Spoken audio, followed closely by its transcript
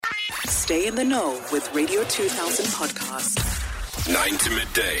Stay in the know with Radio 2000 podcast. 9 to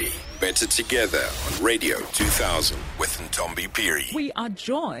midday. Better together on Radio 2000 with Ntombi Piri. We are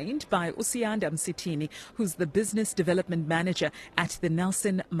joined by Usiyanda Msithini, who's the Business Development Manager at the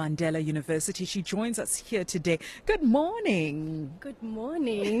Nelson Mandela University. She joins us here today. Good morning. Good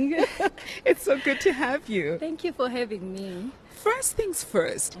morning. It's so good to have you. Thank you for having me. First things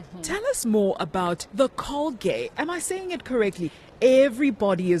first, tell us more about the Colgate. Am I saying it correctly?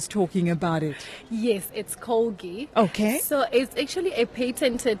 Everybody is talking about it. Yes, it's Colgate. Okay. So it's actually a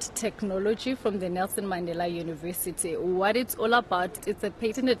patented technology from the Nelson Mandela University. What it's all about, it's a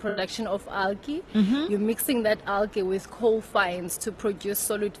patented production of algae. You're mixing that algae with coal fines to produce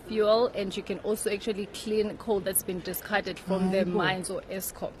solid fuel, and you can also actually clean coal that's been discarded from the mines or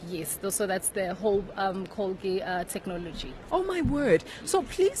Eskom. Yes, so that's the whole Colgate technology. Oh my word. So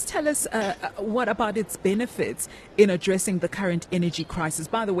please tell us what about its benefits in addressing the current energy crisis.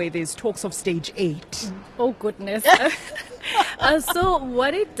 By the way, there's talks of stage 8. Oh goodness. So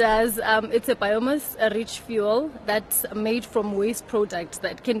what it does, it's a biomass-rich fuel that's made from waste products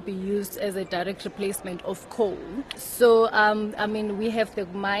that can be used as a direct replacement of coal. So, we have the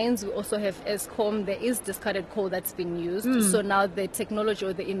mines, we also have Eskom, there is discarded coal that's been used. So now the technology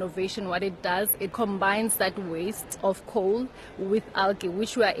or the innovation, what it does, it combines that waste of coal with algae,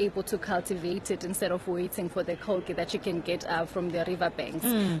 which we are able to cultivate it instead of waiting for the algae that you can get from the riverbanks.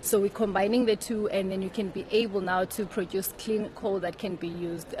 So we're combining the two, and then you can be able now to produce clean coal that can be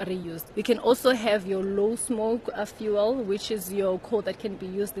reused. You can also have your low smoke fuel, which is your coal that can be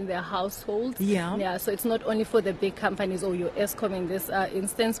used in their households. Yeah. So it's not only for the big companies or your Eskom in this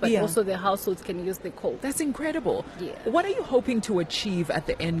instance, but also the households can use the coal. That's incredible. Yeah. What are you hoping to achieve at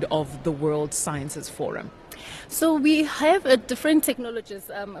the end of the World Sciences Forum? So we have different technologies,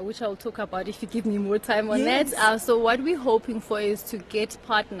 which I'll talk about if you give me more time on that. So what we're hoping for is to get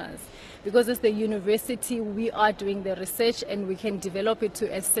partners, because as the university, we are doing the research and we can develop it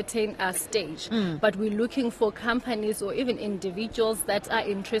to a certain stage. But we're looking for companies or even individuals that are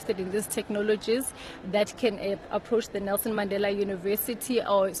interested in these technologies that can approach the Nelson Mandela University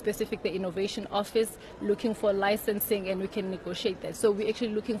or specific the Innovation Office, looking for licensing, and we can negotiate that. So we're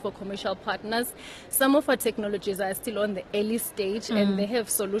actually looking for commercial partners. Some of our technologies are still on the early stage and they have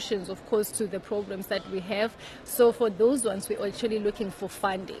solutions, of course, to the problems that we have. So for those ones, we're actually looking for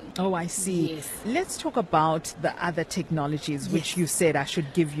funding. Oh, I see. Yes. Let's talk about the other technologies, which you said I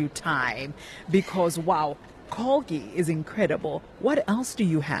should give you time because, wow, Colgate is incredible. What else do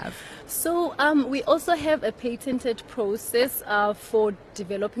you have? So we also have a patented process for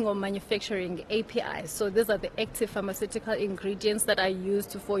developing or manufacturing APIs. So these are the active pharmaceutical ingredients that are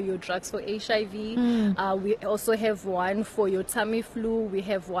used for your drugs for HIV. We also have one for your Tamiflu. We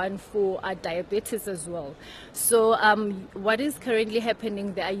have one for diabetes as well. So what is currently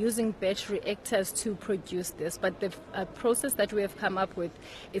happening, they are using batch reactors to produce this. But the process that we have come up with,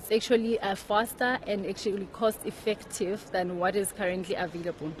 it's actually faster and actually cost effective than what is currently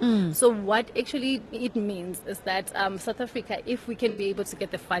available. So what actually it means is that South Africa, if we can be able to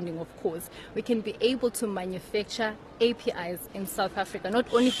get the funding, of course, we can be able to manufacture APIs in South Africa,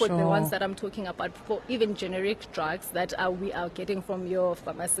 not only for the ones that I'm talking about, for even generic drugs that we are getting from your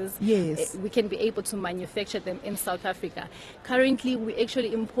pharmacies. Yes. We can be able to manufacture them in South Africa. Currently, we're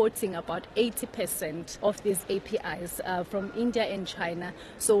actually importing about 80% of these APIs from India and China.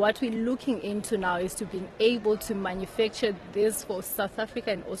 So what we're looking into now is to be able to manufacture this for South Africa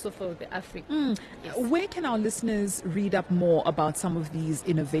and also for the Africa. Yes. Where can our listeners read up more about some of these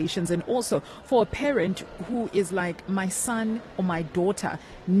innovations? And also for a parent who is like, my son or my daughter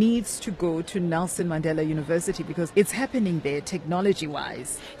needs to go to Nelson Mandela University because it's happening there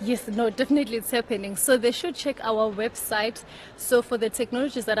technology-wise. Yes, no, definitely it's happening. So they should check our website. So for the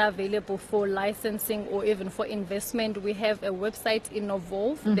technologies that are available for licensing or even for investment, we have a website,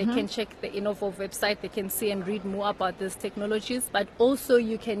 Innovolve. They can check the Innovolve website. They can see and read more about these technologies. But also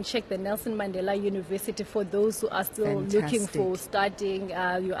you can check the Nelson Mandela University for those who are still looking for studying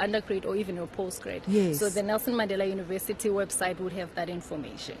your undergrad or even your postgrad. Yes. So the Nelson Mandela University website would have that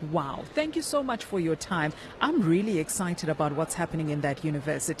information. Wow. Thank you so much for your time. I'm really excited about what's happening in that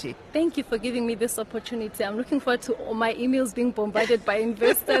university. Thank you for giving me this opportunity. I'm looking forward to all my emails being bombarded by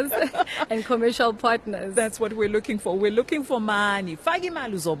investors and commercial partners. That's what we're looking for. We're looking for money. Faki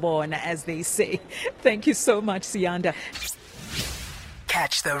imali uzobona, as they say. Thank you so much, Siyanda.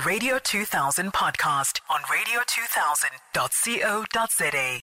 Catch the Radio 2000 podcast on radio2000.co.za.